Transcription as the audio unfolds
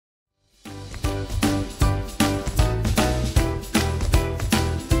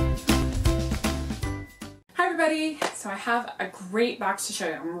everybody! So I have a great box to show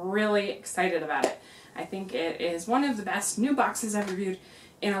you. I'm really excited about it. I think it is one of the best new boxes I've reviewed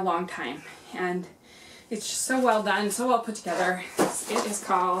in a long time. And it's just so well done, so well put together. It is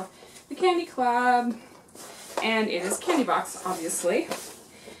called The Candy Club. And it is a candy box, obviously.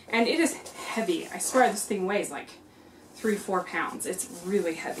 And it is heavy. I swear this thing weighs like 3-4 pounds. It's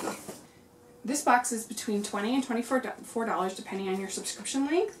really heavy. This box is between $20 and $24 depending on your subscription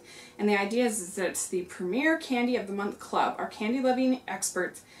length. And the idea is that it's the premier candy of the month club. Our candy-loving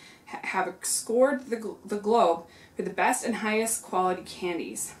experts have scored the globe for the best and highest quality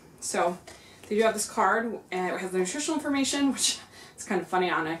candies. So they do have this card, and it has the nutritional information, which is kind of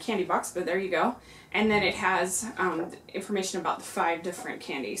funny on a candy box, but there you go. And then it has information about the 5 different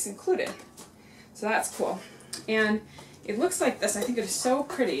candies included. So that's cool. And it looks like this. I think it is so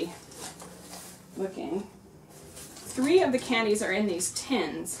pretty looking. 3 of the candies are in these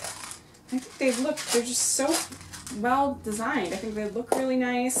tins. I think they're just so well designed. I think they look really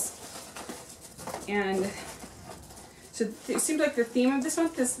nice. And so it seems like the theme of this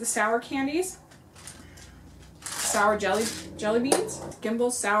month is the sour candies. Sour jelly beans.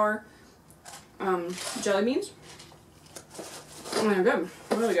 Gimbel's sour jelly beans. And they're good.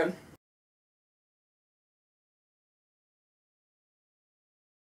 Really good.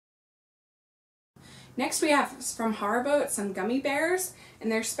 Next we have from Haribo, it's some gummy bears, and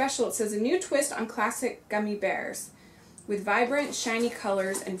they're special. It says a new twist on classic gummy bears with vibrant, shiny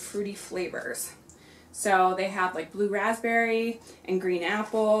colors and fruity flavors. So they have like blue raspberry and green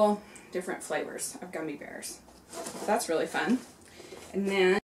apple, different flavors of gummy bears. So that's really fun. And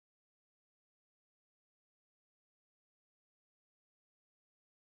then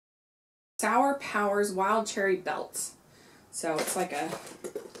Sour Powers Wild Cherry Belts. So it's like a...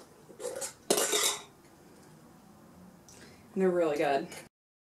 And they're really good.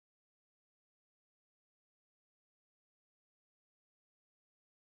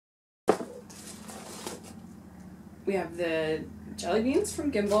 We have the jelly beans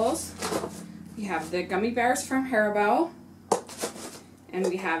from Gimbel's. We have the gummy bears from Haribo. And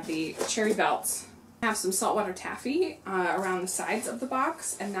we have the cherry belts. We have some saltwater taffy around the sides of the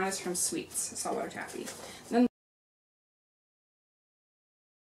box, and that is from Sweets, saltwater taffy. And then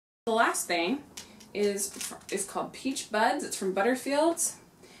the last thing is called Peach Buds. It's from Butterfields,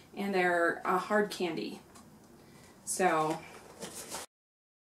 and they're hard candy. So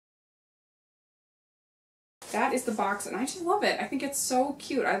that is the box, and I just love it. I think it's so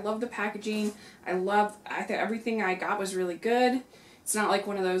cute. I love the packaging. I think everything I got was really good. It's not like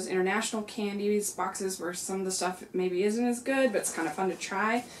one of those international candies boxes where some of the stuff maybe isn't as good, but it's kind of fun to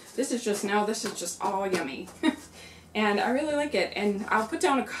try. This is just all yummy. And I really like it, and I'll put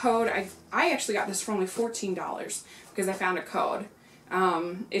down a code. I actually got this for only $14 because I found a code.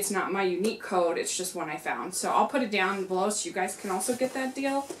 It's not my unique code, it's just one I found. So I'll put it down below so you guys can also get that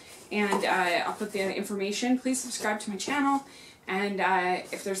deal. And I'll put the information. Please subscribe to my channel. And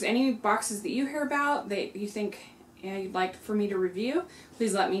if there's any boxes that you hear about that you think you'd like for me to review,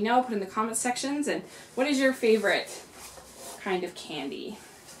 please let me know. Put in the comment sections. And what is your favorite kind of candy?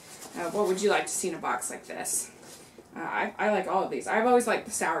 What would you like to see in a box like this? I like all of these. I've always liked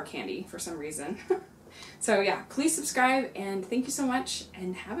the sour candy for some reason. So yeah, please subscribe, and thank you so much,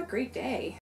 and have a great day.